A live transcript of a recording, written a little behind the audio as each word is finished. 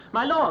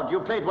My lord, you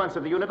played once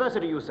at the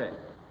university, you said.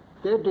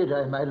 Did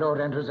I, my lord,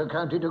 and was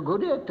accounted a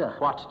good actor.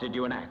 What did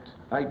you enact?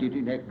 I did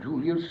enact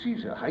Julius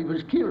Caesar. I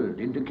was killed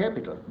in the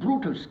Capitol.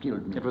 Brutus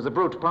killed me. It was a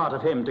brute part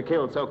of him to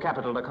kill so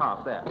capital a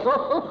calf there.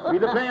 Be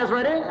the players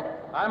ready?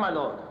 Aye, my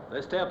lord.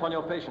 They stay upon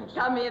your patience.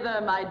 Come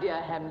hither, my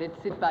dear Hamlet.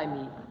 Sit by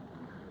me.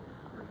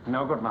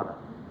 No, good mother.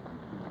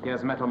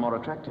 Here's metal more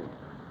attractive.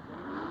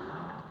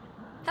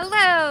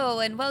 Hello,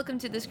 and welcome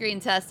to the Screen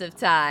Test of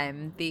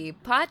Time, the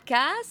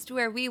podcast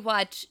where we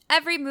watch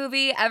every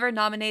movie ever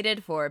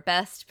nominated for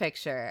Best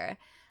Picture.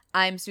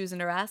 I'm Susan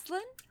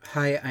Araslin.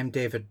 Hi, I'm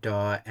David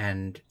Daw,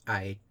 and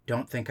I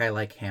don't think I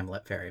like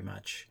Hamlet very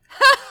much.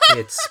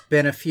 It's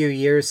been a few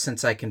years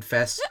since I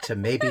confessed to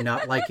maybe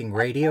not liking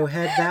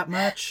Radiohead that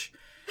much,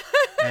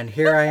 and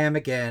here I am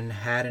again,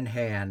 hat in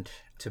hand,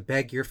 to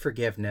beg your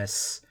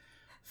forgiveness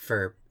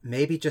for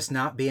maybe just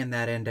not being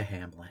that into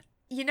Hamlet.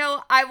 You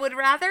know, I would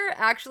rather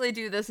actually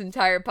do this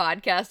entire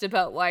podcast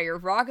about why you're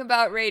wrong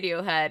about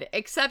Radiohead,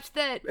 except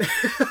that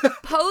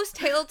post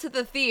Hail to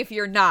the Thief,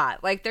 you're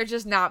not. Like, they're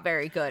just not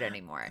very good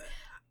anymore.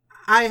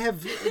 I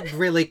have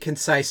really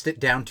concised it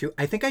down to,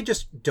 I think I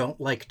just don't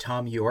like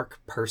Tom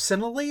York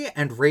personally,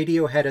 and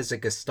Radiohead as a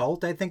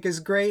gestalt I think is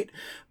great,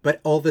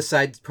 but all the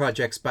side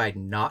projects by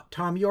not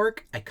Tom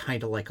York, I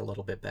kind of like a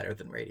little bit better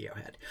than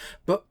Radiohead.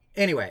 But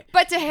anyway.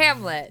 But to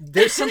Hamlet.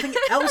 There's something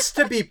else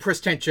to be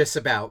pretentious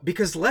about,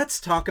 because let's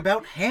talk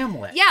about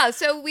Hamlet. Yeah,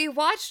 so we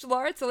watched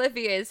Laurence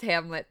Olivier's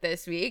Hamlet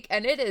this week,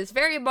 and it is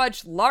very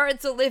much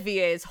Laurence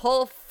Olivier's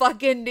whole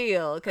fucking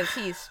deal, because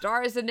he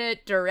stars in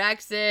it,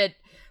 directs it,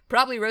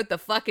 probably wrote the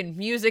fucking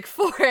music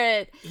for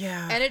it.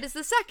 Yeah. And it is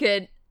the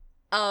second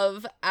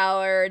of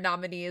our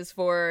nominees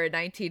for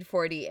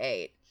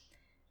 1948.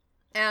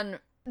 And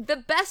the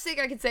best thing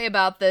I can say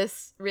about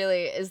this,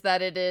 really, is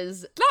that it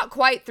is not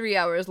quite 3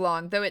 hours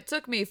long, though it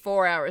took me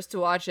 4 hours to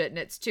watch it, and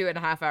it's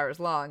 2.5 hours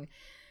long.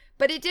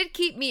 But it did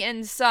keep me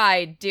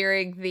inside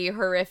during the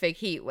horrific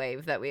heat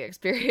wave that we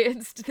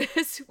experienced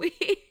this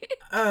week.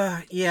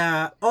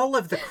 Yeah, all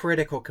of the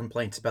critical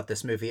complaints about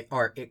this movie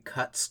are it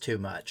cuts too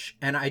much.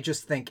 And I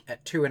just think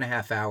at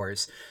 2.5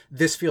 hours,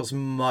 this feels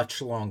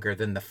much longer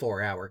than the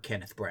 4-hour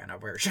Kenneth Branagh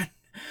version.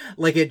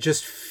 Like, it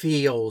just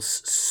feels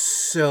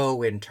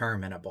so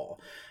interminable.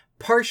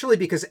 Partially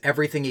because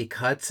everything he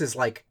cuts is,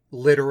 like,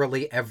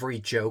 literally every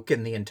joke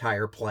in the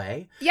entire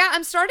play. Yeah,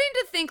 I'm starting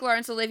to think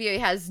Laurence Olivier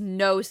has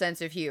no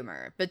sense of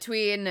humor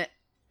between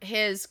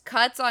his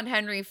cuts on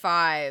Henry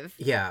V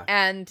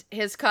and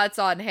his cuts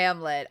on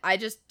Hamlet. I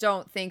just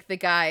don't think the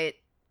guy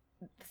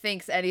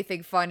thinks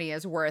anything funny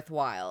is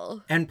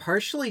worthwhile. And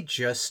partially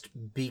just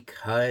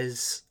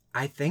because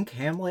I think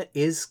Hamlet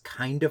is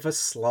kind of a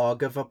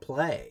slog of a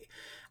play.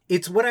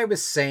 It's what I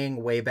was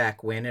saying way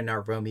back when in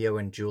our Romeo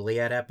and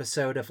Juliet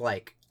episode of,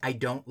 like, I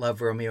don't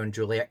love Romeo and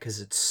Juliet because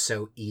it's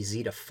so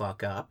easy to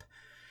fuck up.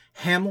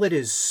 Hamlet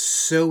is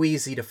so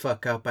easy to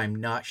fuck up, I'm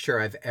not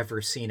sure I've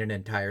ever seen an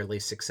entirely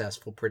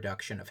successful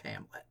production of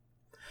Hamlet.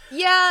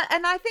 Yeah,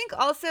 and I think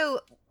also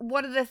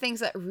one of the things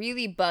that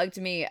really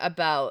bugged me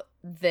about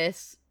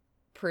this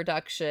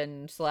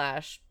production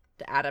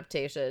 /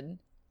 adaptation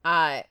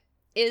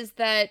is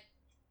that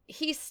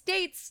he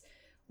states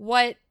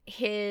what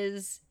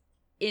his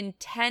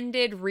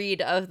intended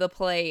read of the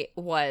play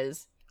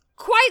was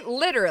quite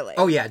literally.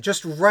 Oh yeah,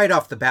 just right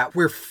off the bat,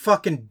 we're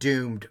fucking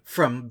doomed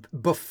from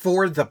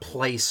before the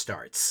play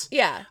starts.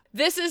 Yeah,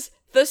 this is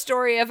the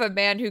story of a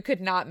man who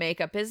could not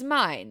make up his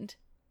mind.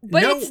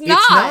 But no, it's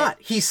not.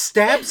 He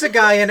stabs a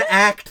guy in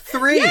Act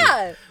 3.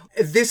 Yeah.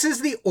 This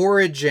is the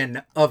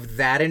origin of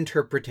that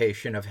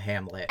interpretation of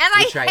Hamlet.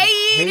 And which I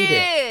hate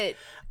it.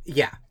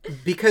 Yeah,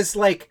 because,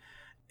 like,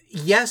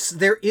 yes,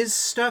 there is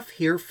stuff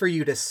here for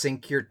you to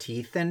sink your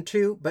teeth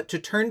into, but to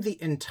turn the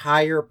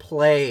entire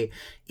play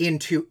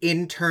into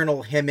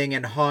internal hemming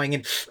and hawing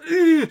and,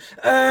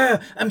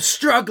 I'm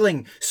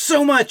struggling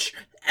so much,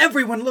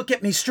 everyone look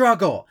at me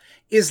struggle,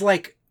 is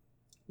like,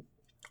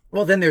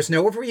 well, then there's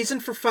no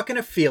reason for fucking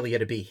Ophelia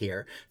to be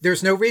here.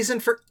 There's no reason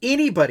for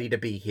anybody to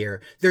be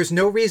here. There's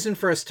no reason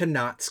for us to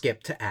not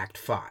skip to Act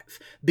 5.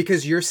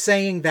 Because you're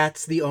saying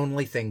that's the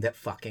only thing that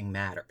fucking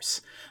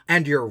matters.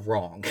 And you're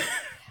wrong.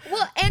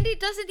 Well, and he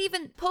doesn't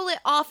even pull it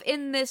off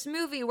in this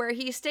movie where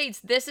he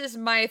states, this is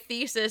my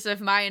thesis of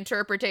my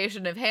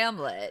interpretation of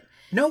Hamlet.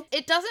 Nope.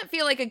 It doesn't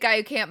feel like a guy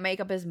who can't make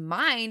up his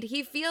mind.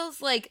 He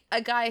feels like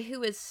a guy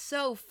who is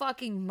so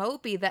fucking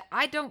mopey that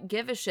I don't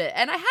give a shit.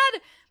 And I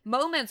had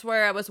moments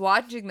where I was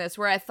watching this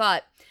where I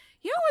thought,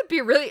 you know what would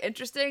be really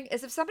interesting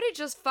is if somebody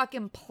just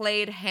fucking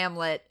played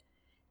Hamlet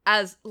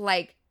as,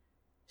 like,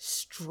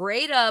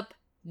 straight up,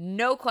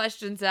 no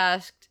questions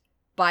asked,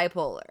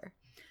 bipolar.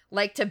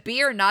 Like, to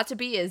be or not to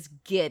be is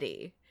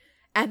giddy.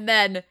 And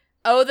then,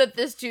 oh, that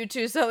this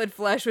too solid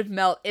flesh would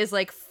melt is,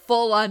 like,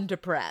 full on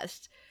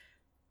depressed.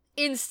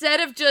 Instead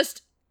of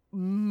just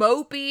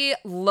mopey,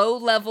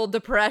 low-level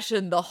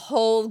depression the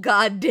whole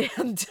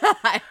goddamn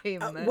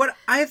time. What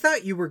I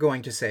thought you were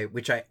going to say,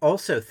 which I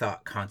also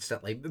thought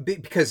constantly,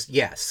 because,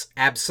 yes,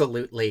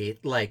 absolutely,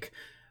 like,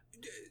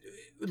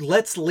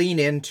 let's lean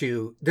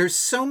into, there's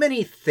so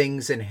many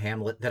things in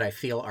Hamlet that I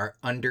feel are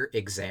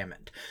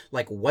under-examined.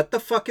 Like, what the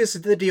fuck is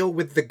the deal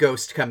with the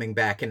ghost coming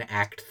back in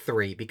Act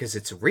 3? Because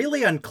it's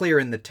really unclear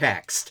in the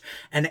text,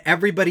 and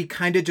everybody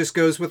kind of just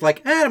goes with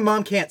like,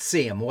 Mom can't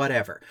see him,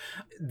 whatever.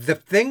 The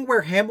thing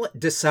where Hamlet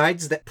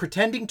decides that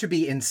pretending to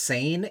be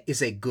insane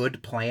is a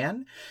good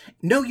plan.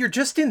 No, you're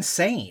just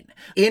insane.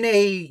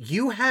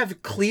 You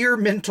have clear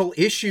mental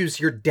issues.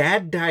 Your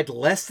dad died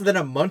less than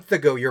a month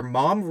ago. Your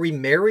mom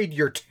remarried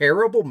your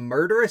terrible,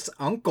 murderous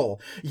uncle.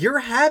 You're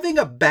having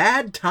a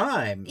bad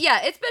time. Yeah,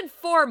 it's been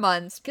 4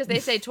 months, because they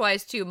say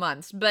twice 2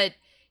 months, but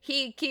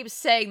he keeps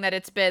saying that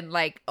it's been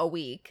like a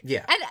week.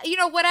 Yeah.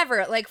 And,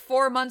 whatever, like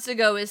 4 months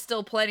ago is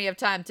still plenty of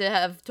time to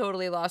have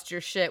totally lost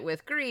your shit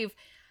with grief.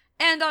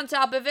 And on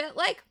top of it,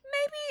 like,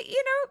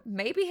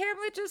 maybe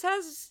Hamlet just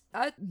has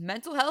a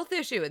mental health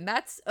issue, and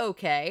that's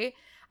okay.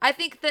 I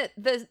think that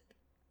the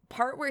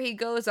part where he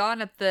goes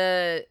on at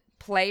the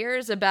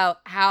players about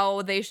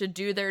how they should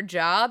do their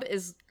job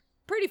is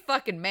pretty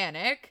fucking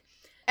manic.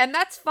 And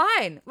that's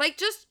fine. Like,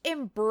 just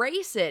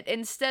embrace it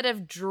instead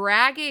of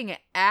dragging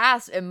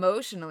ass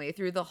emotionally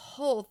through the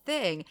whole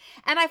thing.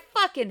 And I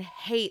fucking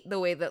hate the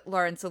way that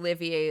Laurence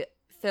Olivier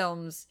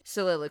films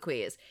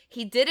soliloquies.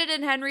 He did it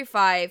in Henry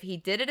V. He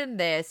did it in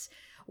this,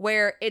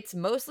 where it's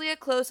mostly a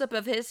close-up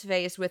of his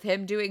face with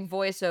him doing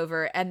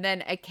voiceover, and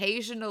then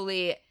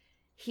occasionally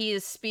he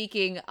is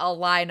speaking a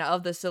line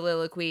of the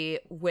soliloquy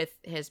with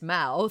his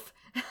mouth.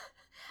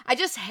 I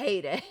just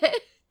hate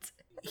it.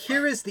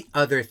 Here is the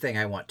other thing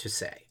I want to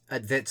say.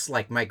 That's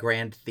like my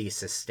grand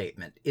thesis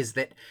statement, is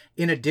that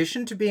in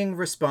addition to being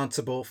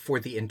responsible for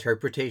the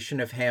interpretation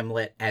of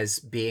Hamlet as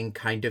being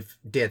kind of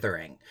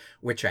dithering,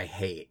 which I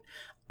hate,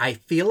 I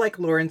feel like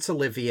Laurence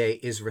Olivier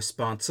is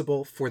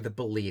responsible for the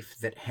belief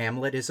that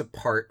Hamlet is a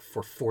part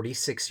for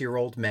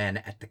 46-year-old men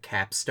at the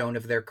capstone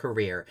of their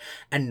career,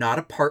 and not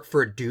a part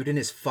for a dude in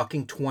his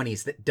fucking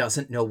 20s that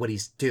doesn't know what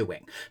he's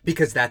doing.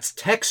 Because that's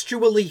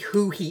textually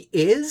who he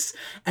is,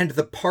 and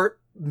the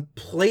part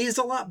plays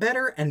a lot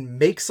better and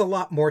makes a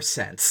lot more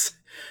sense.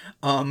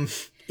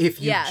 If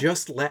you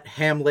just let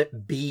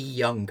Hamlet be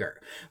younger.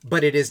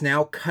 But it is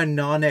now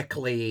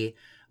canonically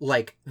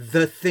like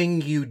the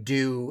thing you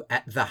do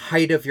at the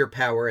height of your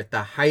power, at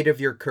the height of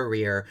your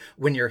career,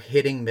 when you're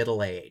hitting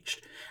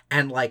middle-aged.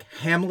 And like,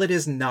 Hamlet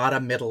is not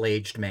a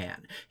middle-aged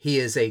man. He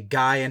is a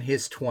guy in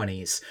his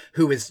 20s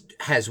who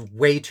has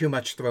way too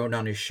much thrown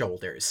on his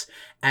shoulders.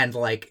 And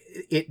like,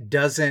 it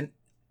doesn't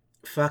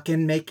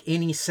fucking make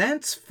any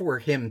sense for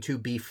him to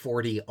be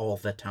 40 all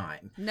the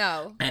time.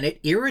 No. And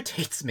it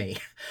irritates me.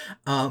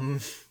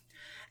 And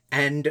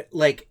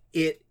like,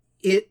 it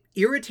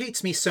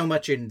irritates me so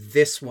much in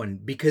this one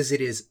because it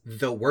is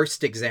the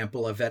worst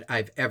example of it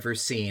I've ever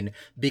seen,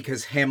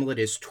 because Hamlet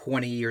is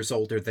 20 years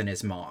older than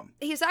his mom.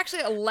 He's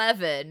actually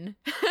 11.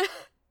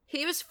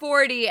 He was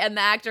 40 and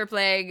the actor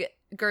playing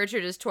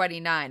Gertrude is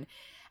 29.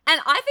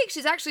 And I think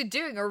she's actually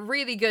doing a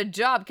really good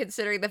job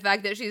considering the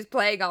fact that she's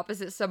playing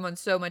opposite someone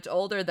so much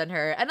older than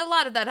her. And a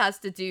lot of that has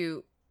to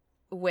do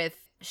with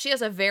she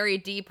has a very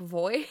deep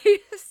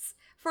voice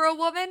for a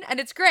woman, and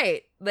it's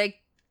great.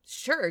 Like,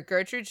 sure,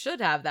 Gertrude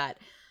should have that.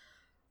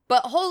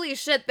 But holy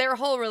shit, their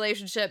whole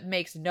relationship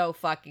makes no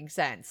fucking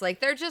sense. Like,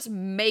 they're just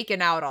making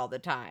out all the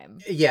time.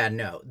 Yeah,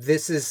 no,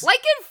 this is...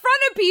 like, in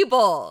front of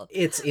people!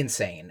 It's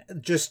insane.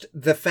 Just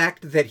the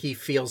fact that he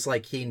feels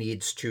like he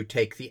needs to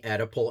take the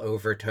Oedipal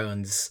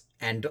overtones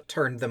and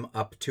turn them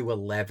up to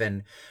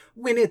 11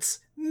 when it's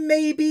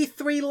maybe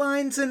 3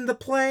 lines in the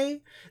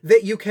play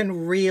that you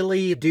can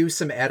really do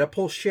some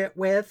Oedipal shit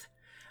with.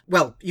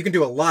 Well, you can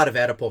do a lot of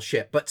Oedipal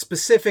shit, but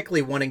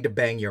specifically wanting to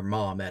bang your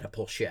mom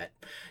Oedipal shit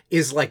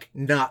is like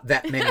not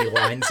that many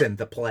lines in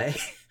the play.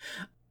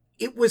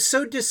 It was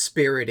so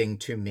dispiriting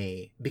to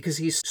me because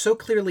he's so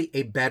clearly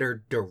a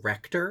better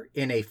director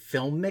in a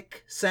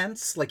filmic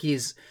sense. Like,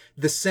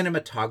 the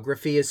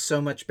cinematography is so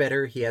much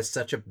better. He has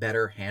such a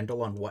better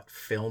handle on what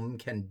film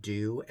can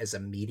do as a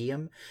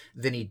medium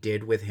than he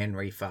did with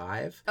Henry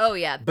V. Oh,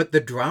 yeah. But the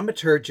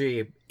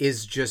dramaturgy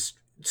is just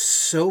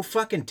so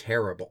fucking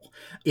terrible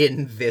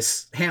in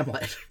this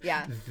Hamlet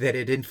that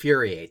it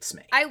infuriates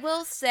me. I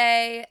will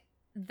say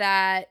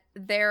that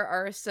there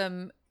are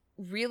some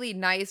really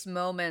nice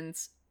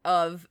moments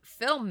of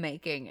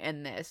filmmaking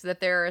in this, that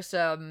there are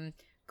some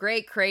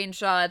great crane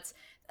shots.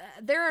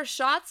 There are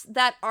shots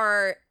that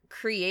are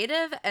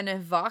creative and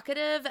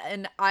evocative,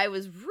 and I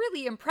was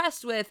really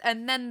impressed with,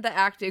 and then the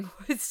acting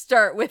would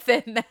start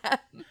within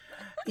them.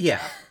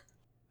 Yeah.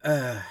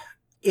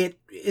 It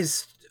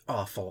is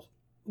awful.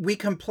 We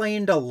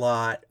complained a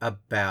lot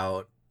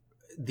about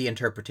the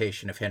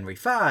interpretation of Henry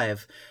V,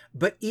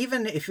 but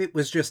even if it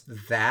was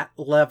just that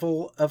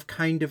level of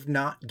kind of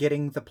not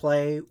getting the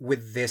play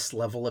with this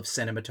level of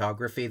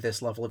cinematography,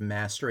 this level of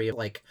mastery,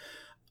 like,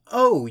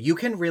 oh, you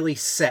can really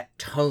set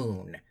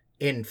tone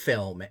in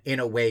film in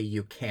a way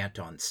you can't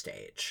on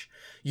stage.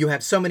 You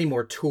have so many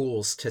more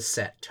tools to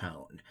set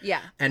tone.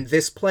 Yeah. And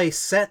this play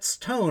sets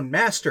tone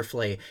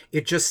masterfully.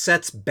 It just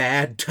sets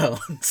bad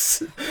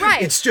tones.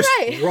 Right. It's just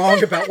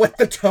wrong about what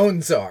the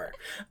tones are.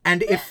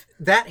 And if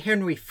that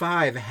Henry V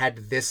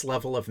had this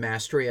level of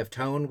mastery of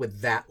tone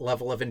with that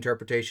level of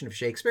interpretation of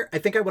Shakespeare, I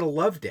think I would have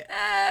loved it.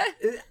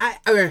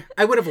 I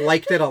would have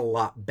liked it a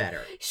lot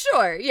better.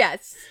 Sure,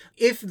 yes.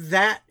 If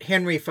that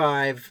Henry V,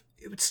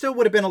 it still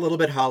would have been a little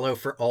bit hollow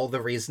for all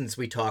the reasons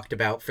we talked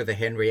about for the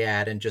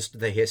Henriade and just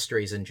the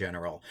histories in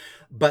general.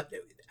 But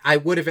I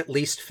would have at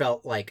least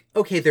felt like,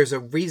 okay, there's a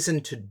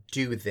reason to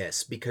do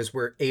this because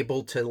we're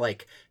able to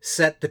like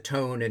set the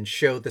tone and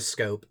show the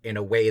scope in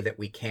a way that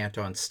we can't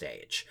on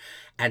stage.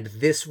 And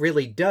this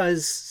really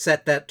does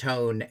set that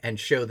tone and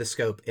show the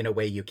scope in a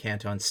way you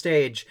can't on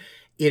stage.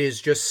 It is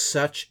just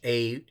such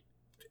a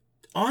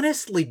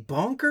honestly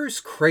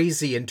bonkers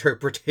crazy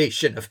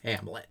interpretation of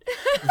Hamlet.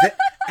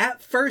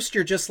 At first,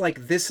 you're just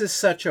like, this is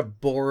such a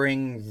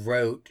boring,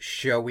 rote,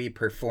 showy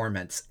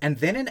performance. And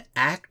then in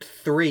Act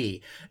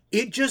 3,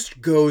 it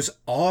just goes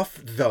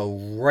off the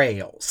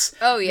rails.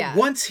 Oh, yeah.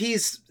 Once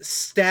he's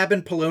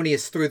stabbing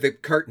Polonius through the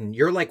curtain,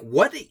 you're like,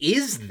 what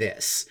is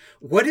this?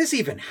 What is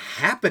even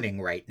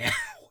happening right now?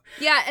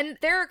 Yeah, and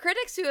there are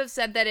critics who have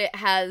said that it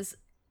has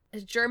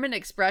German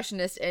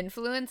expressionist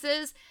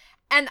influences.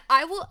 And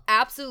I will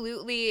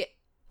absolutely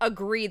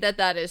agree that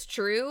that is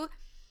true,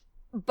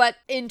 but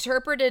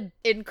interpreted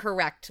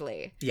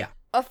incorrectly. Yeah.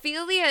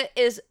 Ophelia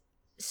is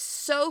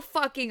so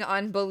fucking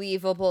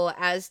unbelievable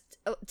as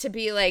to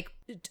be like,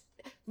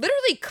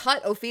 literally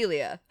cut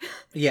Ophelia.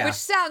 Yeah. Which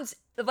sounds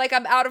like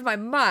I'm out of my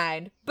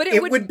mind, but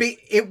it would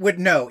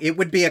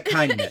be a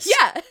kindness.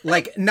 Yeah.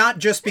 Like, not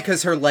just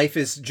because her life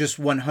is just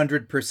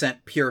 100%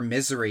 pure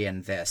misery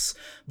in this,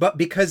 but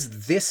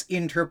because this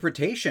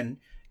interpretation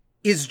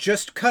is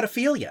just cut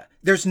Ophelia.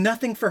 There's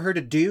nothing for her to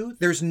do.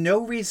 There's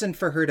no reason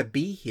for her to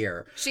be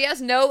here. She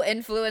has no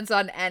influence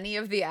on any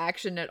of the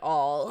action at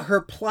all. Her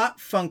plot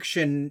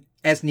function,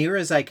 as near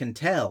as I can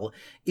tell,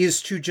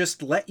 is to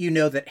just let you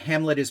know that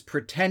Hamlet is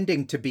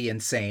pretending to be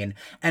insane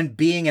and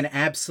being an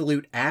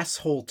absolute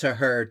asshole to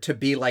her to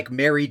be like,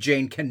 Mary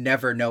Jane can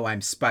never know I'm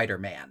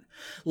Spider-Man.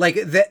 Like,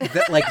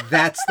 like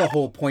that's the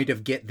whole point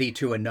of Get Thee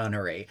to a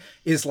Nunnery,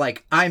 is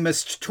like, I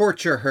must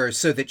torture her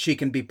so that she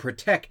can be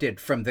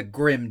protected from the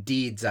grim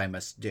deeds I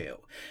must do.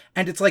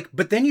 And it's like,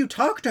 but then you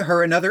talk to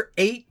her another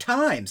 8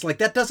 times. Like,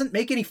 that doesn't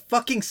make any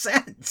fucking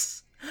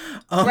sense.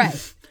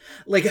 Right.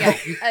 Like, yeah,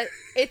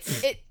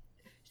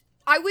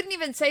 I wouldn't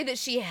even say that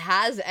she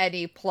has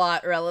any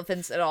plot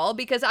relevance at all,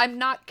 because I'm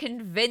not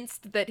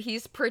convinced that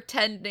he's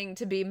pretending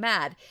to be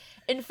mad.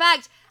 In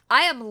fact,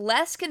 I am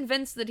less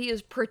convinced that he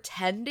is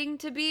pretending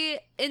to be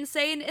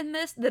insane in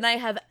this than I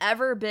have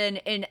ever been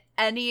in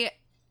any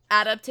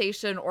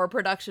adaptation or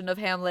production of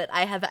Hamlet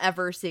I have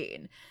ever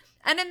seen.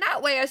 And in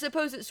that way, I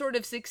suppose it sort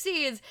of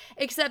succeeds,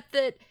 except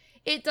that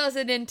it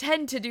doesn't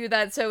intend to do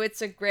that, so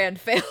it's a grand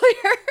failure.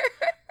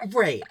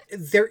 Right.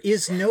 There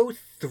is no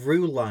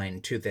through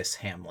line to this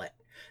Hamlet.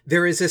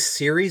 There is a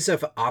series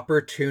of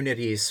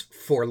opportunities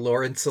for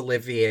Laurence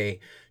Olivier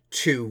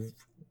to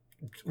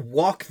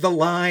walk the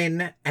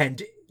line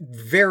and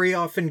very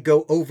often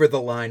go over the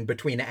line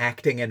between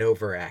acting and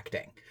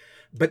overacting.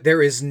 But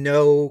there is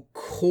no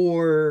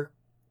core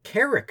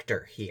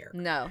character here.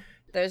 No,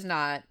 there's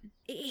not.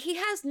 He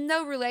has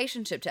no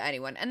relationship to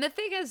anyone. And the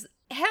thing is,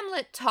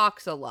 Hamlet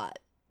talks a lot.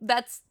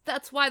 That's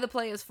why the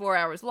play is 4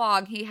 hours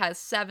long. He has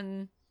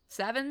seven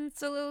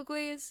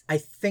soliloquies? I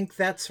think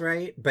that's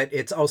right, but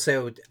it's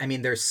also, I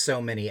mean, there's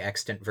so many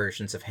extant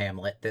versions of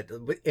Hamlet that,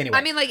 anyway.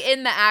 I mean, like,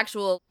 in the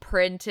actual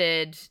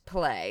printed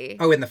play.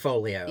 Oh, in the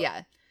folio.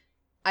 Yeah.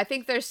 I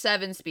think there's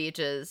 7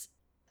 speeches.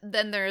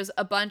 Then there's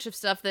a bunch of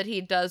stuff that he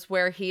does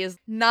where he is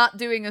not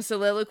doing a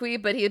soliloquy,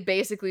 but he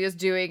basically is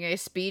doing a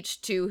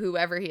speech to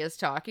whoever he is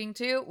talking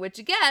to, which,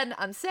 again,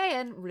 I'm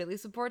saying really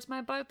supports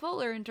my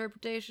bipolar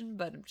interpretation,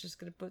 but I'm just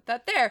going to put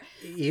that there.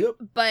 Yep.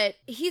 But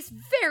he's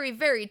very,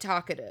 very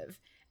talkative.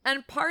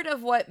 And part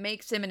of what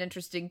makes him an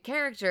interesting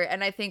character,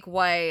 and I think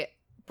why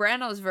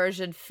Branagh's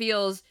version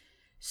feels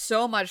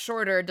so much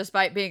shorter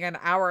despite being an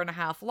hour and a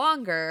half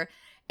longer,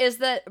 is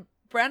that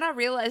Branagh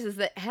realizes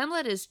that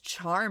Hamlet is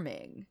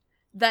charming.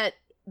 That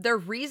the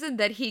reason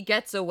that he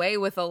gets away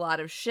with a lot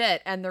of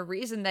shit, and the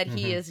reason that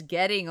he is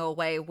getting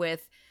away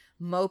with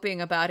moping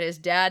about his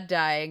dad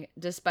dying,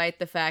 despite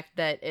the fact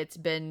that it's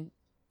been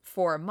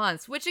 4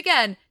 months, which,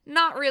 again,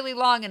 not really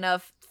long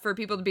enough for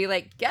people to be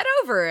like, get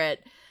over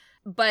it,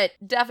 but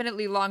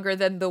definitely longer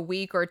than the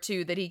week or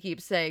 2 that he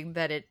keeps saying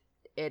that it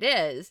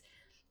is.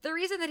 The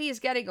reason that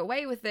he's getting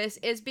away with this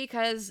is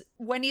because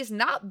when he's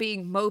not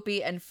being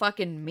mopey and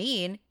fucking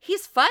mean,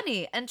 he's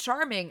funny and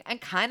charming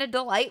and kind of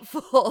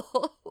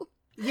delightful.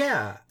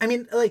 Yeah. I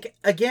mean, like,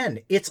 again,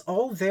 it's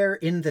all there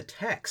in the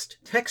text.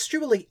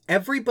 Textually,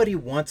 everybody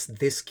wants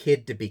this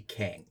kid to be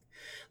king.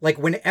 Like,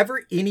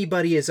 whenever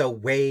anybody is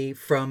away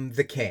from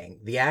the king,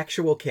 the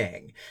actual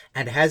king,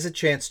 and has a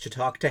chance to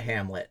talk to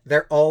Hamlet,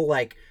 they're all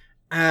like,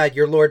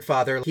 your Lord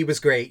Father, he was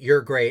great,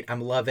 you're great,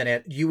 I'm loving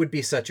it, you would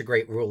be such a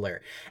great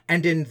ruler.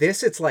 And in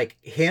this, it's like,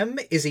 him?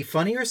 Is he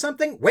funny or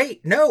something?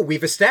 Wait, no,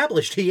 we've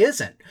established he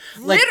isn't.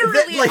 Like,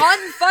 literally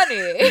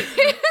unfunny.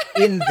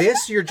 In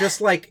this, you're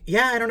just like,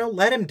 yeah, I don't know,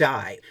 let him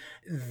die.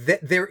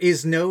 There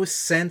is no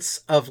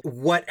sense of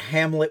what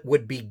Hamlet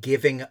would be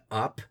giving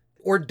up,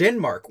 or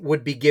Denmark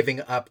would be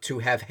giving up to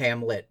have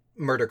Hamlet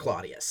murder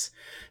Claudius.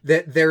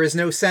 That there is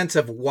no sense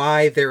of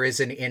why there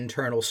is an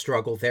internal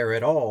struggle there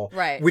at all.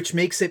 Right. Which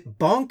makes it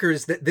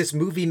bonkers that this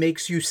movie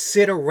makes you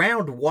sit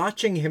around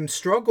watching him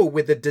struggle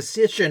with a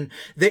decision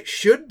that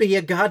should be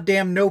a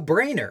goddamn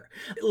no-brainer.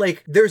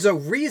 Like, there's a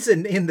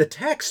reason in the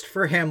text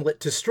for Hamlet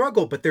to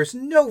struggle, but there's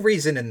no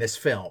reason in this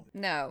film.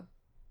 No.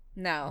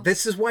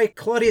 This is why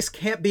Claudius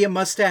can't be a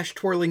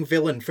mustache-twirling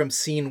villain from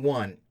scene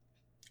 1.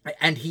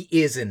 And he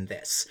is in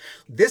this.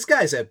 This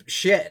guy's a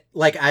shit.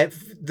 Like,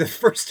 the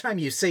first time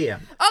you see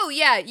him. Oh,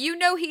 yeah. You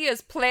know he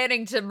is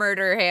planning to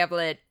murder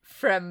Hamlet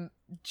from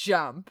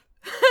jump.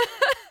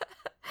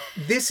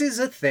 This is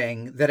a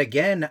thing that,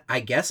 again, I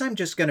guess I'm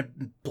just going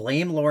to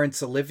blame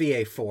Laurence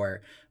Olivier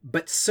for,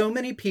 but so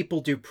many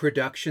people do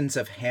productions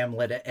of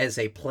Hamlet as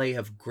a play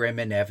of grim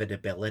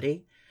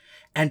inevitability.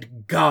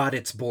 And God,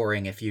 it's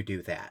boring if you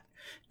do that.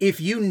 If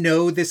you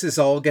know this is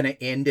all going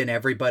to end in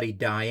everybody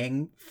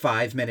dying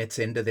 5 minutes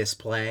into this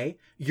play,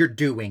 you're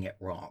doing it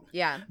wrong.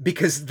 Yeah.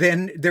 Because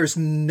then there's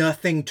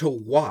nothing to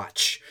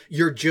watch.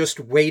 You're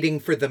just waiting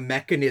for the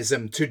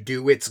mechanism to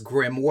do its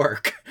grim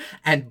work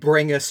and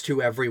bring us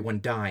to everyone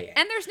dying.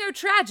 And there's no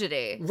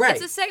tragedy. Right.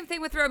 It's the same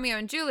thing with Romeo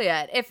and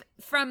Juliet. If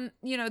from,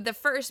 the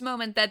first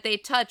moment that they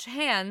touch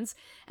hands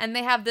and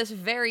they have this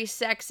very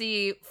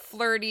sexy,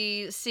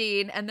 flirty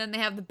scene, and then they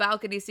have the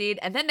balcony scene,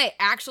 and then they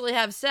actually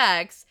have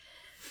sex,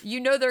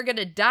 they're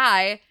gonna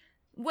die.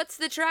 What's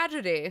the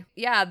tragedy?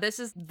 Yeah, this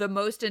is the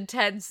most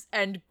intense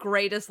and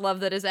greatest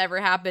love that has ever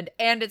happened,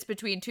 and it's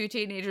between two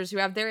teenagers who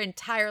have their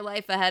entire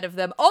life ahead of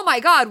them. Oh my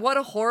God, what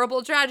a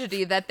horrible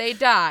tragedy that they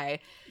die.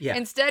 Yeah.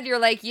 Instead, you're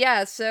like,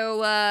 yeah,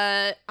 so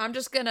I'm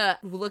just gonna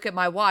look at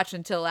my watch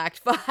until Act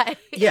 5.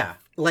 Yeah,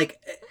 like,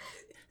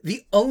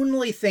 the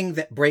only thing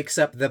that breaks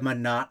up the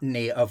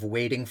monotony of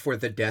waiting for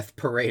the death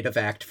parade of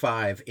Act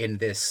 5 in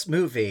this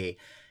movie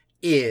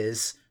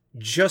is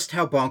just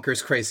how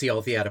bonkers crazy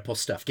all the Oedipal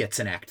stuff gets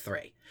in Act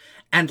 3.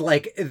 And,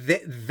 like,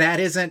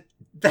 that isn't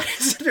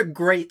a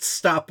great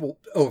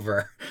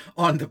stopover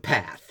on the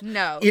path.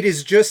 No. It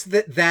is just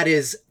that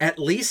is at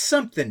least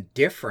something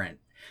different.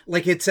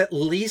 Like, it's at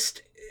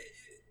least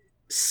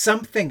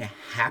something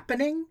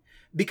happening.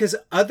 Because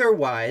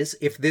otherwise,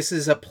 if this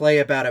is a play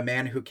about a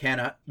man who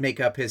cannot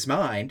make up his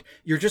mind,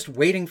 you're just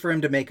waiting for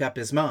him to make up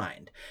his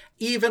mind.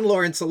 Even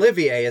Laurence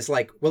Olivier is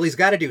like, well, he's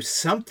got to do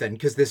something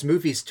because this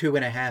movie's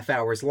 2.5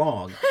 hours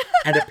long.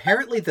 And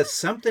apparently the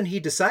something he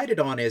decided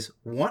on is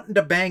wanting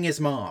to bang his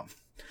mom.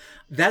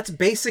 That's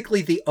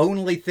basically the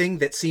only thing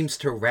that seems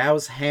to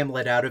rouse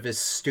Hamlet out of his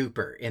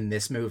stupor in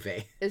this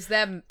movie. Is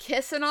them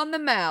kissing on the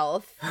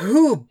mouth.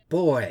 Oh,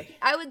 boy.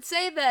 I would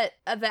say that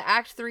the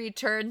Act 3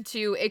 turn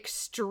to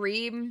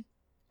extreme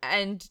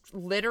and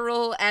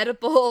literal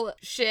Oedipal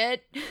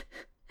shit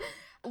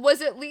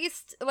was at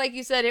least, like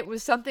you said,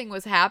 something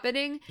was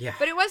happening. Yeah.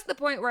 But it was the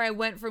point where I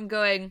went from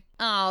going,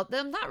 oh,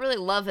 I'm not really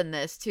loving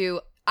this,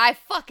 to I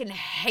fucking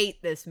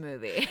hate this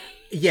movie.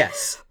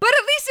 Yes. But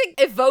at least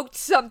it evoked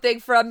something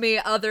from me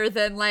other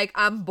than, like,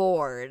 I'm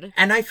bored.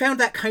 And I found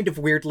that kind of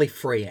weirdly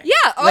freeing.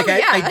 Yeah,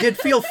 I did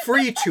feel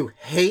free to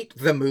hate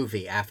the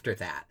movie after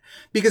that.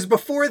 Because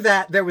before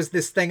that, there was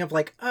this thing of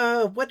like,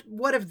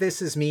 what if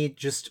this is me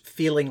just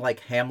feeling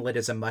like Hamlet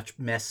is a much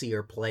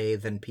messier play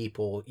than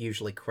people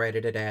usually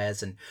credit it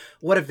as? And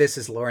what if this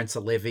is Laurence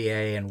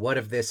Olivier? And what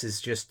if this is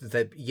just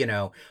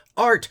the,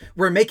 art?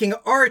 We're making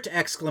art! !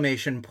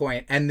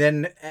 And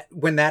then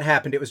when that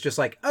happened, it was just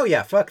like, oh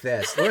yeah, fuck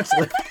this. Laurence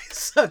Olivier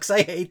sucks.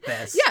 I hate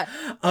this. Yeah.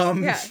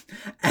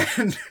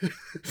 And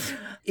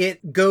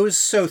it goes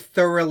so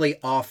thoroughly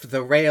off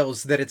the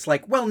rails that it's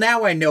like, well,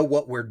 now I know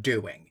what we're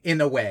doing, in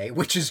a way,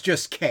 which is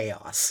just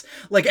chaos.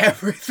 Like,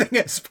 everything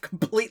has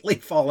completely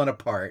fallen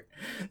apart.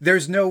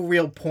 There's no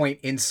real point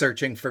in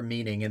searching for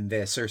meaning in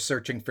this or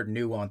searching for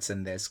nuance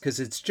in this, because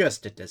it's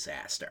just a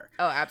disaster.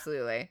 Oh,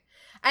 absolutely.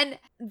 And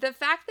the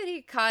fact that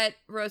he cut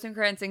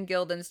Rosencrantz and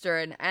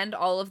Guildenstern and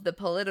all of the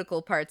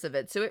political parts of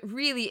it, so it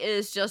really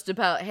is just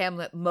about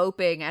Hamlet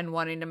moping and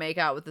wanting to make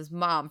out with his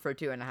mom for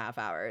 2.5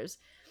 hours,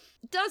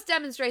 does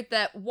demonstrate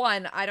that,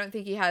 one, I don't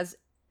think he has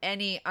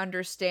any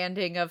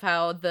understanding of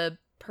how the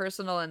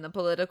personal and the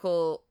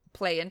political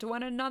play into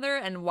one another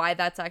and why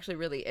that's actually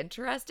really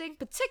interesting,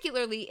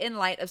 particularly in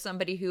light of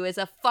somebody who is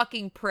a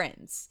fucking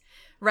prince,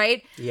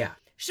 right? Yeah.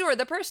 Sure,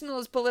 the personal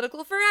is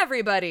political for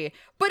everybody,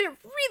 but it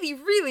really,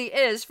 really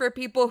is for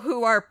people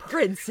who are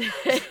princes.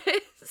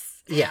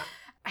 Yeah.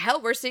 Hell,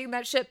 we're seeing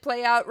that shit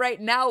play out right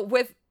now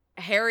with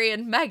Harry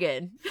and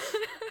Meghan.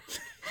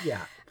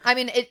 Yeah. I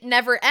mean, it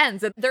never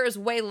ends. There is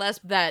way less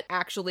that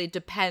actually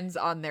depends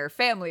on their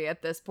family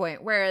at this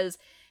point, whereas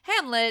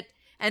Hamlet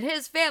and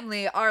his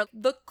family are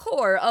the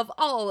core of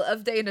all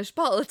of Danish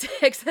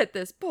politics at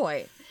this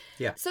point.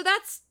 Yeah. So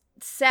that's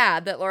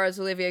sad that Laurence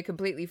Olivier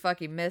completely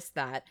fucking missed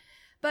that.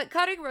 But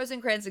cutting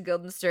Rosencrantz and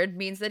Guildenstern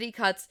means that he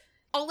cuts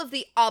all of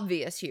the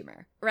obvious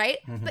humor, right?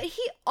 Mm-hmm. But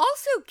he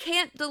also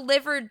can't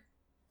deliver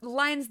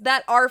lines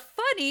that are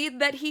funny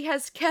that he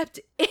has kept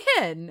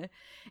in.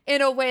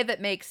 in a way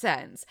that makes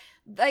sense.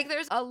 Like,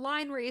 there's a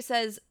line where he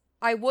says,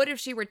 I would if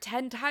she were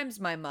 10 times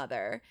my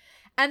mother.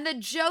 And the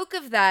joke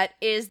of that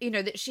is,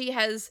 that she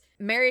has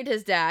married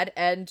his dad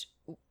and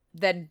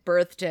then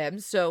birthed him,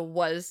 so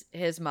was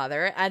his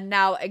mother, and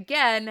now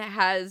again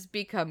has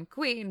become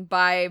queen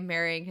by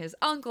marrying his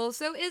uncle,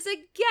 so is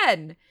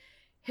again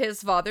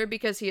his father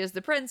because he is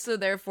the prince, so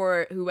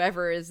therefore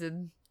whoever is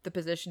in the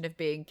position of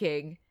being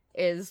king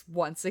is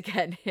once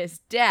again his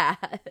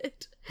dad.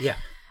 Yeah.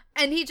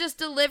 And he just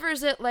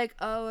delivers it like,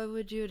 oh, I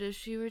would do it if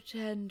she were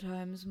 10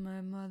 times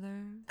my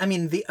mother. I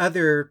mean, the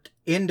other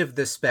end of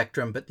the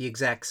spectrum, but the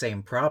exact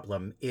same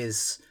problem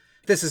is,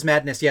 this is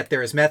madness, yet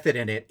there is method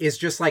in it, is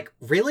just like,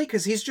 really?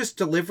 Because he's just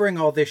delivering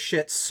all this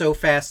shit so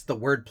fast the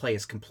wordplay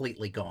is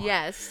completely gone.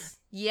 Yes.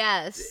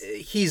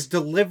 He's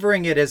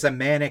delivering it as a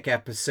manic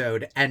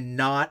episode and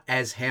not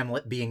as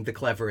Hamlet being the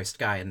cleverest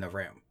guy in the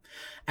room.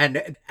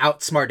 And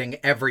outsmarting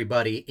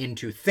everybody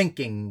into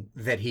thinking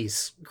that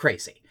he's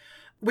crazy.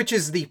 Which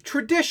is the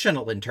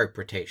traditional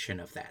interpretation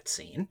of that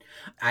scene.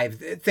 I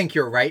think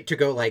you're right to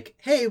go like,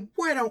 hey,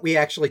 why don't we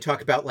actually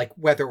talk about like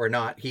whether or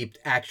not he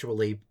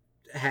actually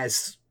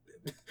has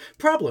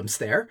problems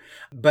there.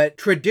 But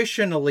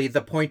traditionally,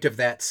 the point of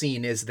that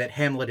scene is that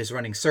Hamlet is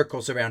running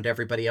circles around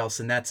everybody else,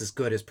 and that's as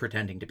good as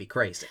pretending to be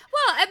crazy.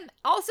 Well, and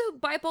also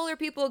bipolar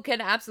people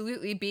can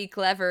absolutely be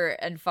clever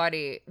and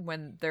funny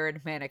when they're in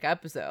a manic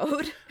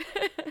episode.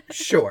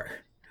 Sure.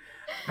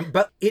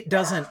 But it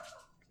doesn't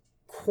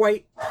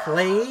quite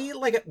play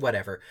like it.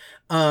 Whatever.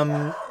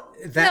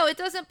 No, it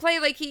doesn't play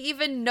like he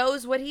even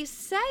knows what he's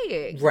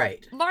saying.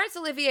 Right. Laurence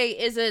Olivier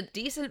is a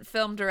decent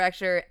film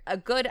director, a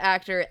good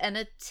actor, and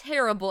a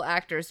terrible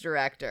actor's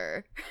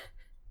director.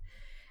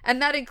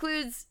 And that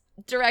includes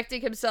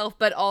directing himself,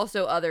 but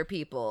also other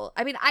people.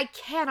 I mean, I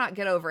cannot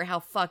get over how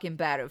fucking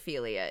bad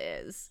Ophelia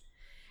is.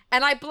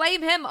 And I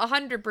blame him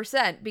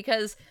 100%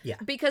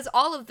 because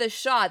all of the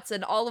shots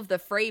and all of the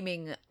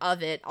framing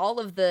of it, all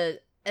of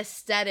the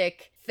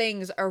aesthetic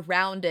things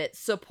around it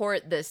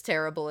support this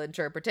terrible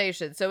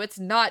interpretation. So it's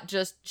not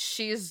just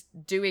she's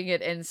doing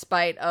it in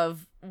spite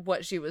of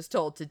what she was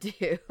told to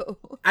do.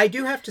 I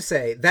do have to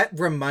say, that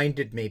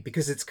reminded me,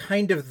 because it's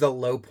kind of the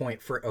low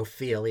point for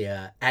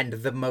Ophelia, and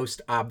the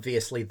most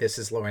obviously this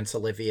is Laurence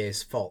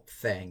Olivier's fault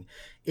thing,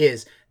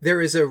 is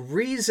there is a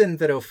reason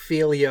that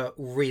Ophelia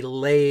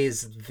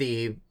relays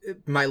the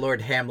 "My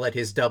Lord Hamlet,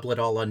 his doublet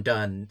all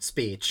undone"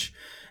 speech,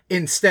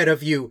 instead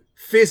of you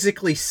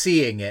physically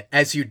seeing it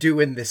as you do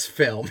in this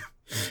film.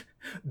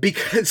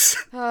 Because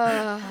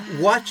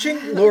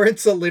watching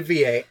Laurence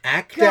Olivier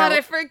act out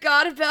I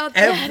forgot about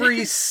that.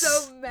 every I'm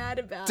so mad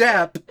about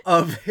step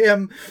of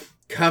him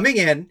coming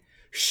in,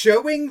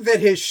 showing that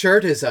his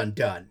shirt is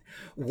undone,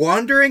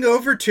 wandering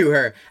over to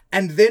her,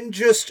 and then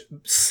just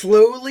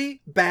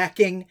slowly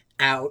backing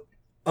out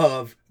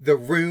of the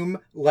room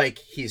like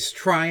he's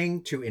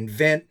trying to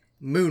invent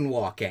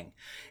moonwalking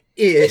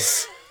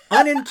is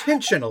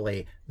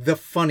unintentionally the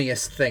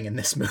funniest thing in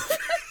this movie.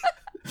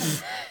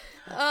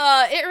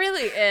 It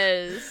really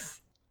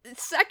is.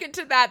 Second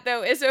to that,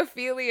 though, is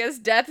Ophelia's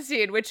death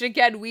scene, which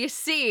again we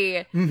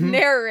see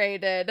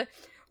narrated,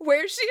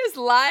 where she is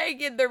lying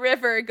in the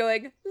river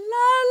going,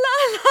 la,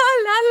 la,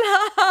 la,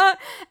 la,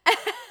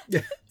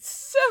 la.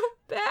 So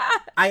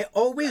bad. I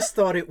always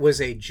thought it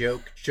was a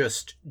joke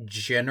just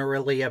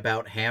generally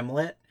about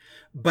Hamlet,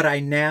 but I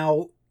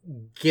now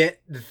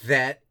get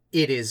that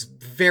it is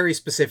very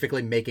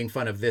specifically making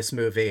fun of this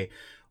movie,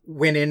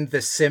 when in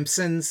The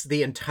Simpsons,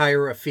 the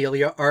entire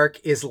Ophelia arc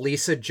is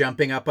Lisa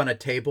jumping up on a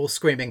table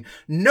screaming,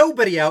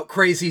 "Nobody out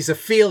crazies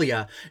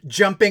Ophelia,"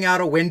 jumping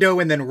out a window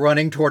and then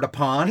running toward a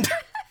pond.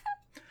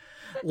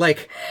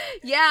 Like,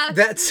 yeah,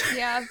 that's...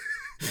 Yeah.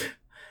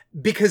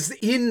 Because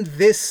in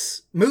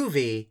this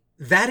movie,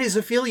 that is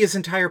Ophelia's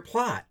entire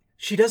plot.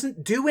 She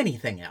doesn't do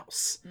anything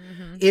else.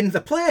 In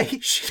the play,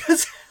 she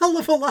does a hell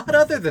of a lot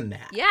other than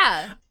that.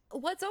 Yeah.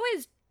 What's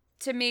always,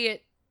 to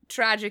me,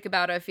 tragic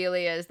about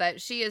Ophelia is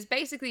that she is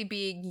basically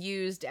being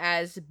used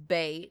as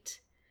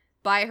bait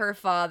by her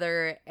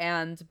father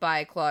and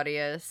by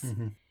Claudius.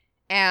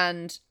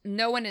 And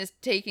no one is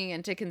taking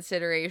into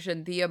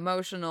consideration the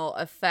emotional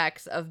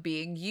effects of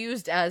being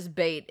used as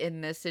bait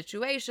in this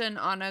situation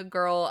on a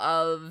girl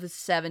of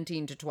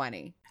 17 to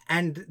 20.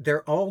 And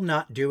they're all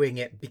not doing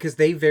it because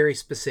they very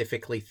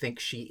specifically think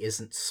she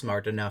isn't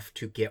smart enough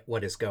to get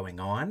what is going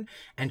on.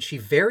 And she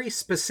very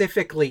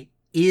specifically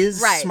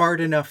is smart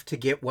enough to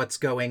get what's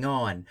going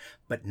on,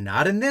 but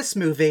not in this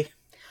movie.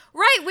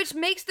 Right, which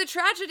makes the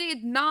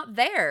tragedy not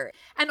there.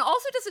 And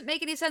also doesn't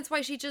make any sense why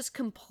she just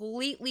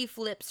completely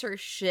flips her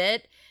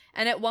shit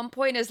and at one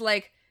point is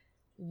like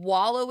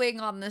wallowing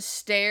on the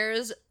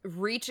stairs,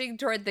 reaching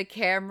toward the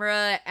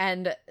camera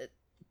and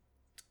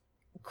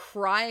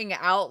crying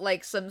out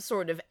like some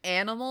sort of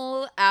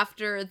animal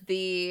after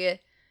the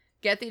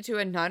 "Get thee to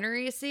a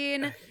nunnery"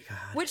 scene,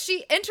 which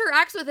she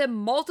interacts with him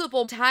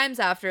multiple times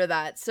after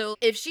that. So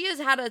if she has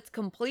had a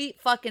complete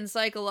fucking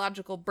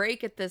psychological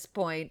break at this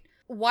point,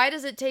 why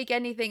does it take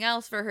anything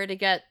else for her to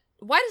get...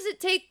 Why does it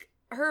take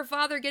her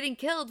father getting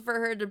killed for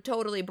her to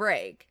totally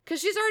break. Because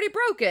she's already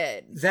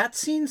broken. That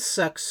scene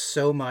sucks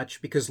so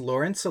much because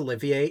Laurence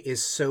Olivier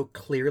is so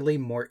clearly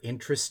more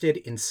interested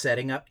in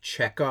setting up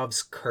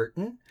Chekhov's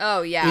curtain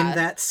Oh, yeah. in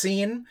that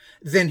scene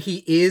than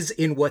he is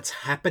in what's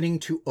happening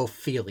to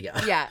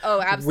Ophelia. Yeah, oh,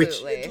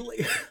 absolutely.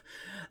 Which,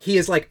 he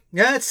is like,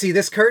 yeah, see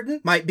this curtain?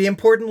 Might be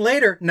important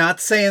later.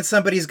 Not saying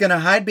somebody's going to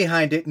hide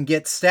behind it and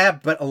get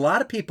stabbed, but a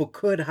lot of people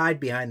could hide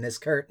behind this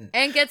curtain.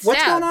 And get stabbed.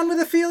 What's going on with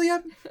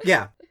Ophelia?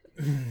 Yeah.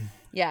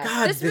 Yeah,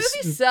 God, this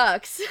movie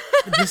sucks.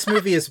 This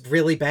movie is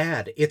really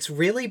bad. It's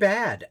really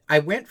bad. I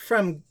went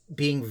from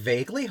being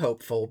vaguely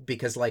hopeful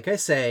because, like I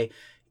say,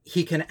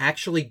 he can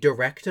actually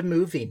direct a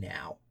movie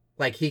now.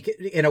 Like, he,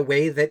 in a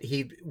way that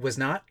he was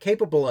not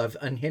capable of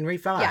on Henry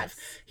V. Yes.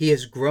 He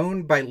has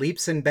grown by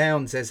leaps and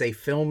bounds as a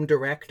film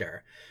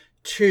director.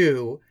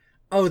 To,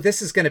 oh,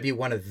 this is going to be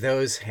one of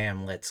those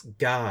Hamlets.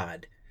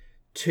 God.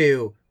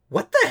 To,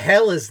 what the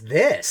hell is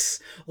this?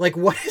 Like,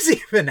 what is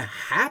even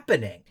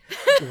happening?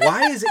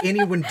 Why is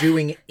anyone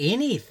doing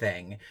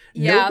anything?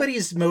 Yeah.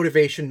 Nobody's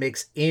motivation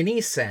makes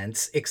any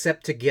sense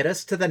except to get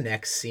us to the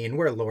next scene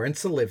where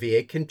Laurence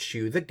Olivier can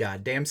chew the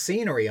goddamn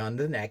scenery on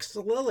the next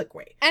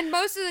soliloquy. And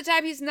most of the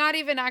time, he's not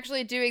even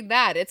actually doing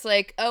that. It's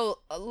like, oh,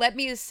 let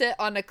me sit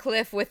on a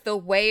cliff with the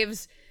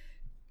waves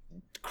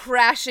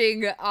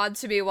crashing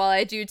onto me while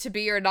I do to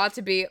be or not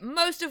to be,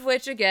 most of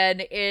which,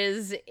 again,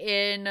 is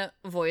in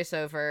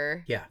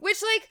voiceover. Yeah.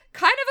 Which, like,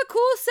 kind of a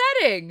cool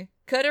setting.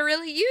 Could have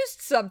really used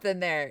something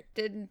there.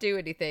 Didn't do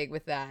anything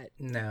with that.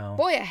 No.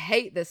 Boy, I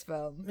hate this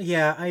film.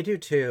 Yeah, I do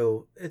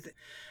too.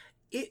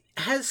 It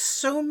has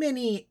so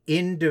many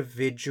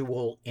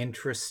individual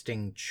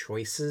interesting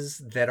choices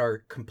that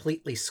are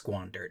completely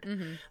squandered.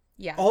 Mm-hmm.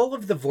 Yeah. All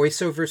of the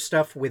voiceover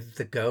stuff with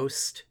the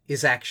ghost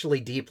is actually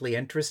deeply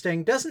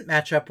interesting. Doesn't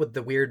match up with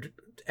the weird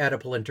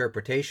Oedipal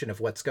interpretation of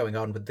what's going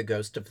on with the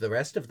ghost of the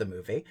rest of the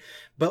movie.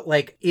 But,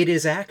 like, it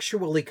is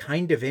actually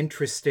kind of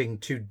interesting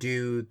to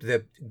do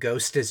the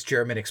ghost as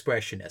German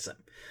expressionism.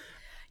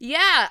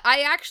 Yeah,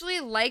 I actually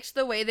liked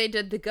the way they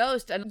did the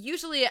ghost. And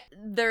usually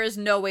there is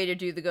no way to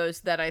do the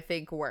ghost that I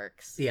think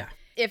works. Yeah.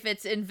 If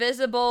it's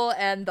invisible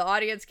and the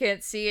audience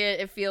can't see it,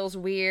 it feels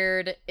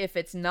weird. If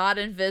it's not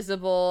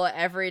invisible,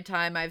 every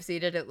time I've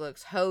seen it, it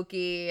looks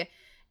hokey.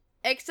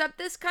 Except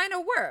this kind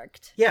of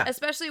worked. Yeah.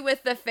 Especially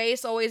with the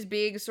face always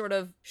being sort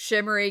of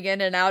shimmering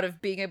in and out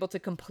of being able to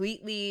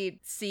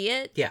completely see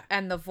it. Yeah.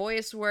 And the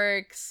voice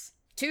works.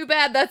 Too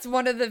bad that's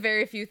one of the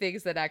very few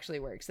things that actually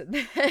works in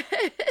this.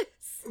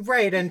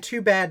 Right, and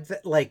too bad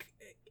that, like,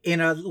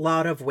 in a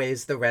lot of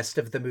ways, the rest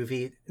of the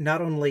movie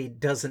not only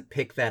doesn't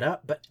pick that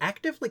up, but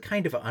actively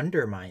kind of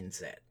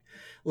undermines it.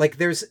 Like,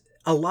 there's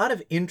a lot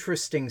of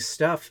interesting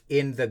stuff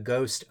in the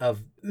ghost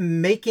of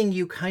making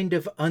you kind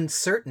of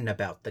uncertain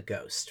about the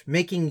ghost,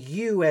 making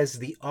you as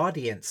the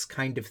audience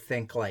kind of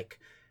think like,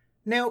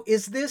 now,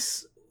 is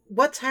this,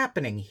 what's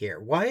happening here?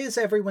 Why is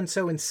everyone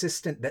so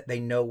insistent that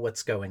they know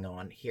what's going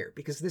on here?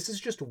 Because this is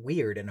just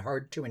weird and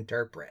hard to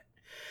interpret.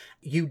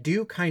 You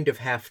do kind of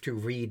have to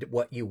read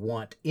what you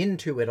want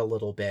into it a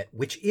little bit,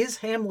 which is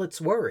Hamlet's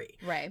worry.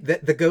 Right.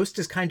 That the ghost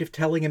is kind of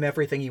telling him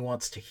everything he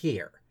wants to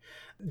hear.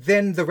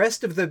 Then the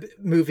rest of the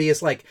movie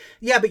is like,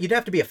 yeah, but you'd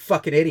have to be a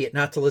fucking idiot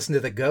not to listen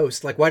to the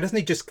ghost. Like, why doesn't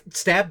he just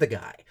stab the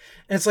guy?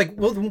 And it's like,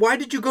 well, then why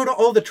did you go to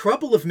all the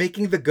trouble of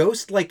making the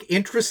ghost, like,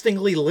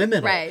 interestingly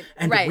liminal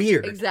and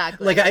weird?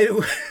 Exactly. Like,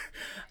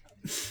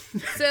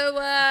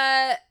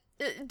 So,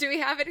 do we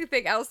have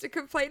anything else to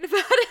complain about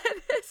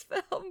in this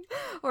film?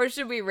 Or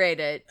should we rate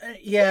it?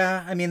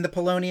 Yeah, I mean, the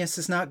Polonius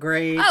is not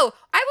great. Oh,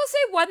 I will say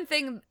one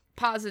thing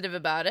positive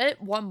about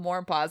it. One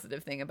more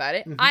positive thing about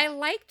it. Mm-hmm. I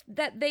liked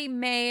that they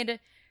made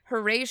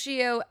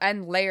Horatio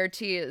and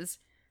Laertes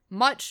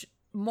much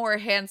more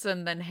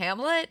handsome than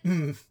Hamlet,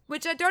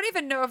 which I don't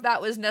even know if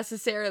that was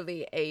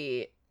necessarily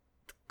a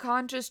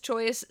conscious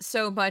choice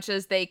so much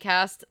as they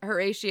cast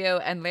Horatio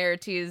and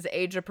Laertes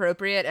age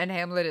appropriate and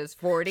Hamlet is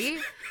 40.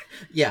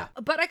 Yeah.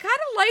 But I kind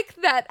of like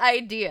that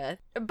idea.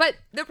 But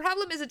the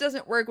problem is it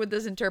doesn't work with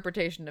this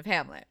interpretation of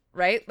Hamlet,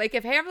 right? Like,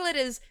 if Hamlet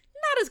is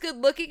not as good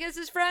looking as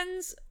his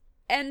friends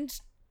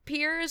and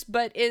peers,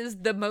 but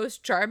is the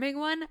most charming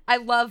one, I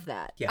love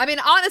that. Yeah. I mean,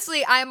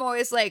 honestly, I'm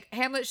always like,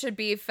 Hamlet should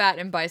be fat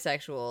and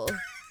bisexual.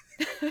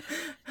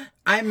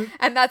 And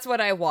that's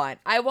what I want.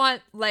 I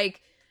want,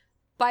 like,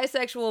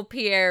 bisexual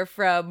Pierre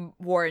from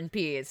War and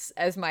Peace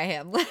as my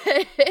Hamlet.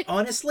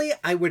 Honestly,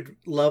 I would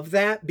love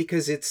that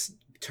because it's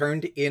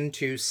turned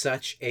into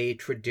such a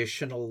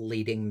traditional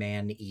leading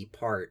man-y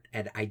part,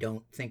 and I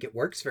don't think it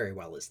works very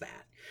well as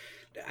that.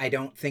 I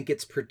don't think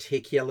it's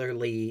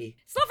particularly...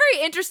 It's not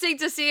very interesting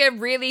to see a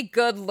really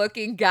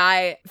good-looking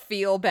guy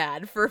feel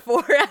bad for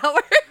 4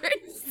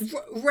 hours.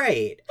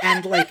 Right.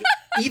 And, like,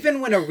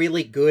 even when a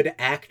really good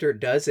actor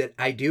does it,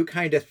 I do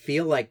kind of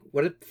feel like,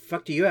 what the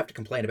fuck do you have to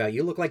complain about?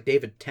 You look like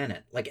David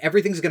Tennant. Like,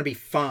 everything's going to be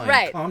fine.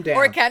 Right. Calm down.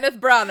 Or Kenneth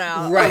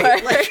Branagh.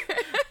 Right. Or, Like...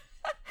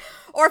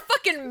 or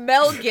fucking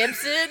Mel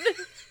Gibson.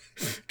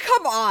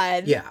 Come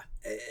on. Yeah.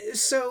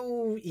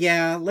 So,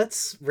 yeah,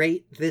 let's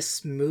rate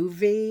this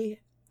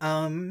movie.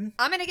 I'm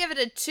gonna give it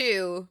a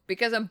 2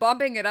 because I'm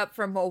bumping it up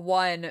from a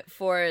 1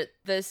 for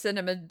the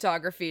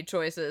cinematography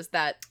choices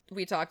that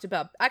we talked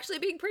about actually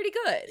being pretty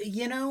good.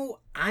 You know,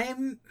 I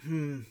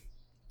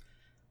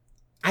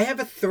have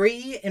a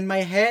 3 in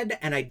my head,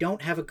 and I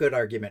don't have a good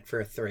argument for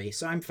a 3,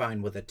 so I'm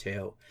fine with a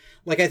 2.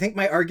 Like, I think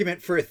my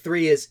argument for a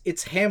 3 is,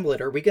 it's Hamlet.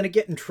 Are we gonna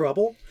get in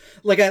trouble?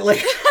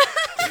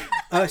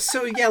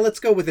 So yeah, let's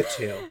go with a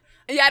 2.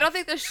 Yeah, I don't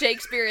think the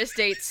Shakespeare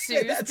estate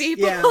sues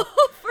people. Yeah.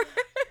 For...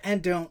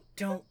 And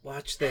don't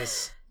watch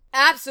this.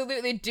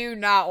 Absolutely do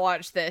not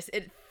watch this.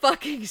 It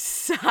fucking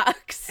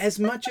sucks. As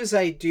much as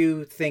I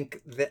do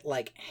think that,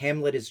 like,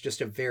 Hamlet is just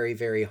a very,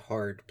 very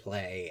hard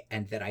play,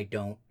 and that I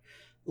don't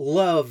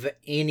love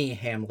any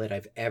Hamlet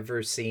I've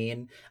ever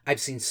seen, I've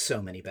seen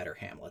so many better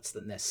Hamlets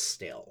than this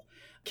still.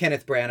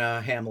 Kenneth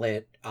Branagh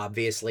Hamlet,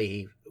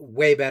 obviously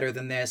way better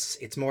than this.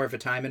 It's more of a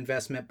time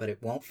investment, but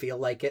it won't feel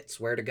like it,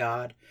 swear to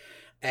God.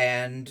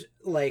 And,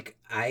 like,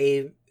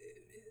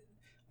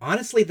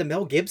 honestly, the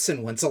Mel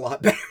Gibson one's a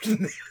lot better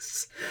than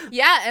this.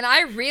 Yeah, and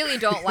I really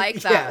don't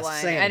like that Yeah,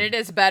 one. same. And it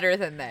is better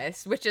than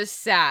this, which is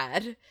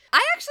sad.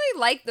 I actually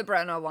like the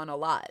Branagh one a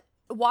lot.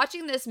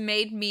 Watching this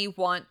made me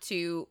want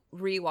to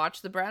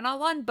rewatch the Branagh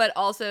one, but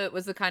also it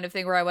was the kind of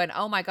thing where I went,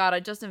 oh my God, I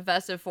just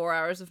invested 4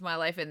 hours of my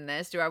life in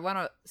this. Do I want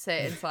to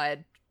sit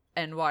inside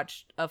and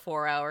watch a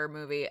 4-hour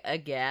movie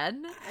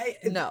again?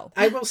 No.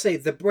 I will say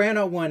the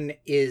Branagh one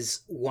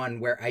is one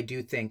where I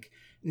do think,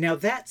 now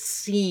that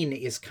scene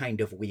is kind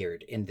of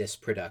weird in this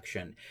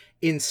production,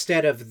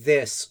 instead of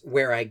this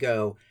where I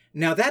go,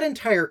 now that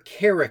entire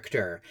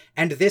character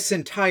and this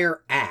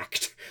entire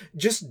act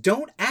just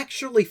don't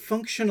actually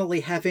functionally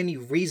have any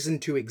reason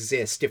to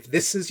exist if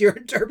this is your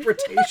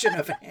interpretation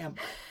of Hamlet.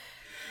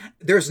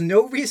 There's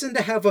no reason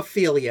to have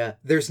Ophelia.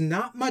 There's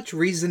not much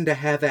reason to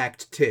have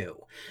Act 2.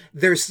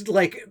 There's,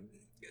 like,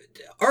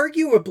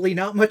 arguably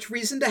not much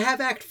reason to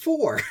have Act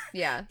 4.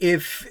 Yeah.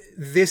 If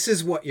this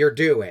is what you're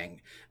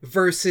doing.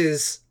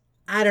 Versus,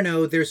 I don't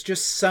know, there's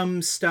just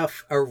some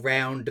stuff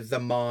around the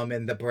mom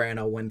in the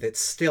Branagh one that's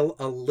still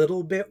a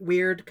little bit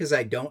weird, because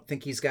I don't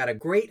think he's got a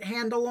great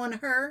handle on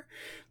her,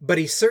 but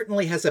he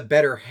certainly has a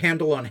better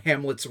handle on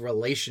Hamlet's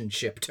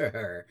relationship to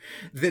her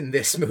than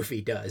this movie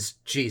does.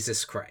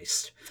 Jesus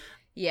Christ.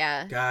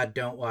 Yeah. God,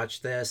 don't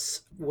watch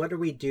this. What do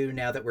we do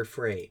now that we're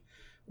free?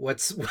 What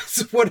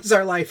is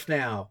our life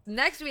now?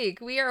 Next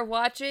week, we are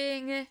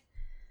watching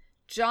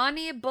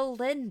Johnny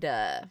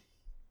Belinda.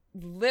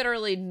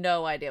 Literally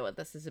no idea what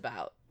this is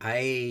about.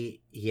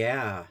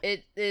 Yeah.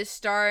 It is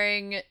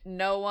starring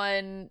no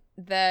one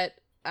that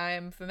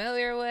I'm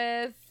familiar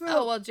with.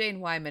 Well, Jane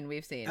Wyman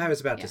we've seen. I was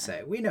about to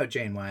say, we know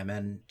Jane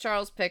Wyman.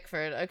 Charles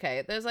Pickford.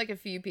 Okay, there's like a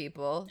few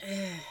people.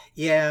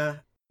 Yeah.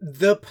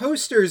 The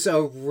poster's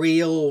a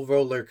real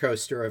roller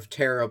coaster of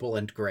terrible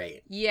and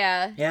great.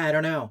 Yeah. Yeah, I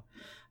don't know.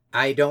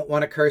 I don't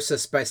want to curse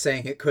us by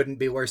saying it couldn't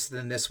be worse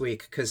than this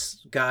week,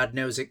 because God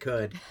knows it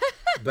could.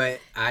 But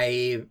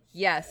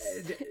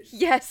Yes.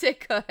 Yes,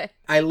 it could.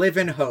 I live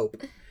in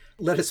hope.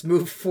 Let us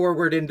move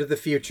forward into the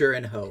future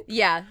in hope.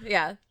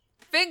 Yeah.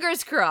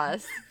 Fingers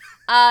crossed.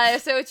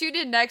 So tune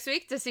in next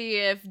week to see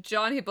if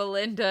Johnny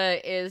Belinda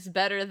is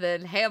better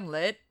than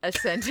Hamlet, a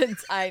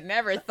sentence I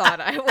never thought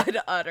I would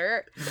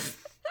utter.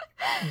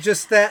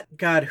 Just that,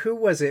 God, who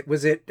was it?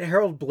 Was it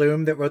Harold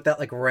Bloom that wrote that,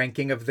 like,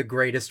 ranking of the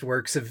greatest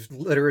works of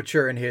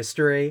literature and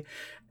history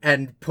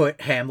and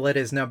put Hamlet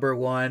as number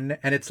 1?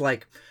 And it's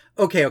like,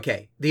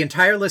 okay. The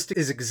entire list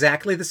is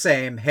exactly the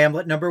same.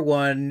 Hamlet number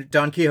 1,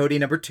 Don Quixote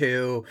number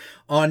 2,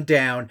 on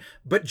down.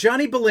 But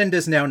Johnny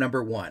Belinda's now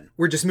number 1.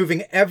 We're just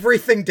moving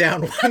everything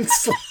down one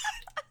slot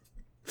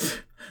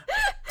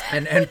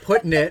and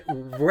putting it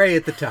way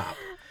at the top.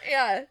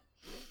 Yeah.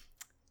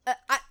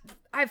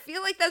 I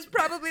feel like that's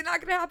probably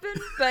not going to happen,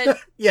 but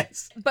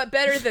yes. But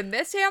better than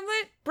this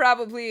Hamlet?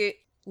 Probably,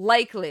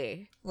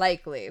 likely,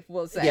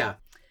 we'll say. Yeah.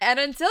 And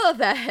until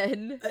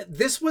then...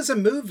 this was a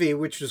movie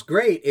which was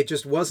great. It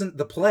just wasn't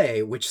the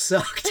play, which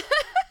sucked.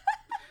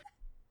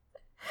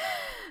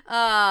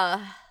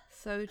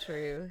 So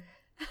true.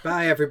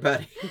 Bye,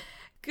 everybody.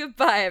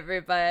 Goodbye,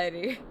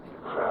 everybody.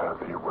 Fare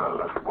thee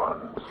well at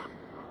once.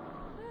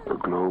 The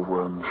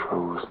glowworm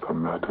shows the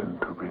matin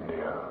to be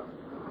near,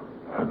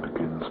 and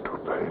begins to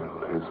pale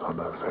his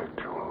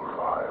ineffectual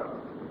fire.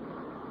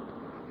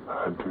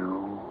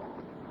 Adieu,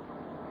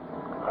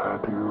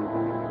 adieu,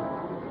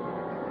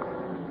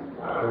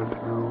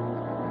 adieu.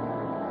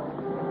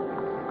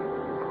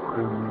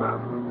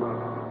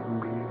 Remember